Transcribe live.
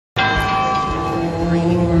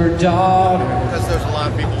your daughter. Because there's a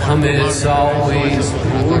lot of people. Come, it's always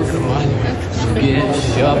poor fun. Get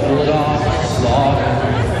shuffled off, slaughter.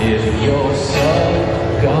 If you're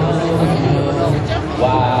so gone,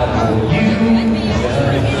 why don't you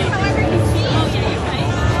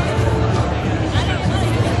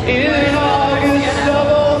in August of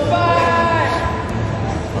 '05,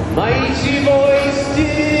 a mighty voice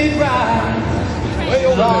did rise.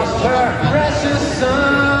 Lost her precious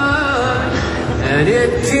son, and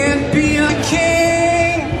it can't be a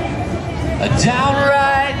king, a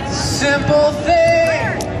downright simple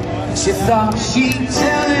thing. She thought she'd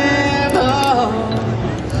tell him of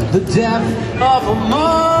the depth of a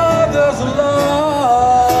mother's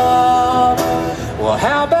love. Well,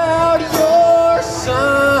 how about your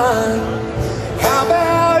son? How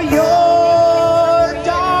about your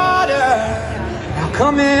daughter? How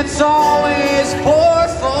come it's always poor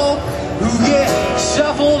folk who get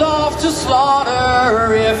shuffled off to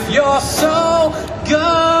slaughter? If you're so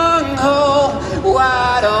gung-ho,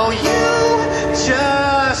 why don't you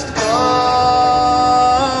just go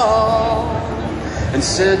and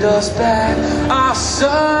send us back our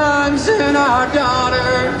sons and our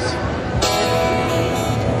daughters?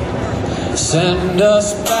 Send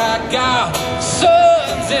us back our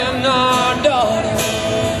sons and our daughters.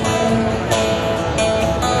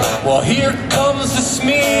 Well, here comes the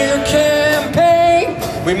smear campaign.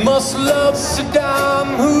 We must love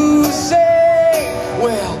Saddam Hussein.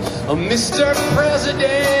 Well, Mr.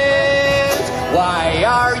 President, why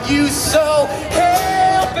are you so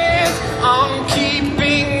hell-bent on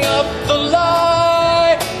keeping up the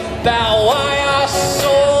lie about why our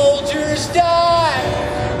soldiers die?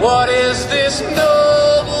 What is this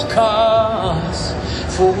noble cause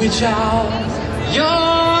for which our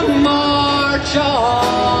young march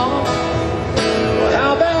on? Well,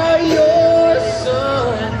 how about your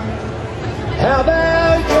son? How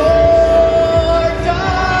about your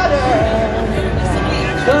daughter?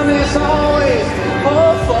 Come, it's always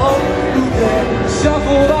hopeful who get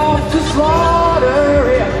shuffled off to slaughter.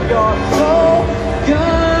 If you're so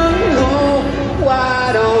gung-ho, why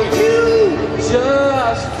don't you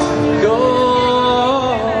just go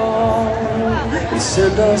and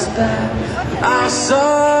send us back our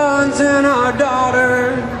sons and our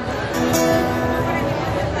daughters?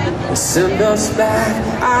 Send us back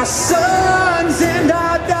our sons and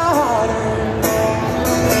our daughters.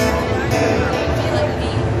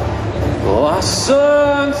 Oh, our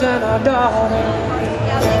sons and our daughters.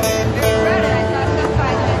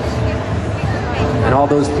 And all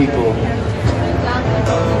those people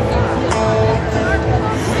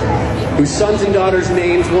whose sons and daughters'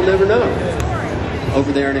 names we'll never know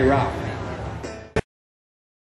over there in Iraq.